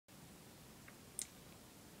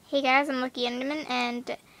Hey guys, I'm Lucky Enderman,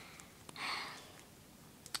 and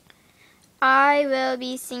I will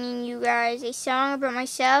be singing you guys a song about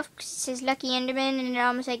myself. It says Lucky Enderman, and it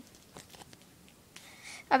almost like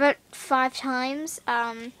about 5 times.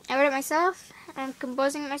 I wrote it myself. I'm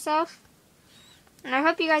composing it myself, and I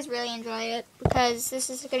hope you guys really enjoy it because this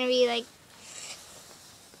is gonna be like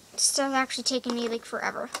stuff actually taking me like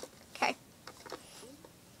forever. Okay.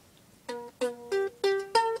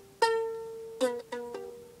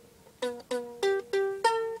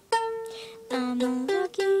 I'm a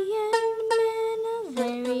lucky Enderman, a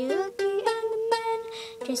very lucky Enderman,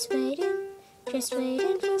 just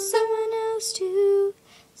waiting for someone else to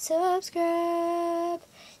subscribe.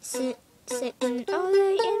 Sitting all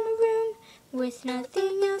day in my room with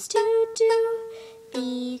nothing else to do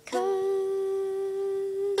because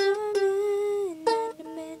I'm an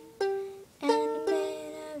Enderman, a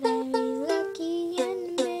very lucky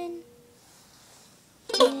Enderman.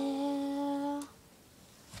 Yeah.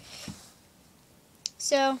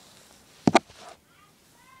 So,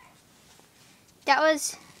 that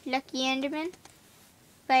was Lucky Enderman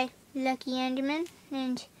by Lucky Enderman,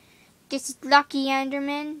 and this is Lucky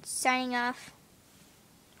Enderman signing off.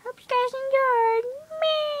 Hope you guys enjoyed.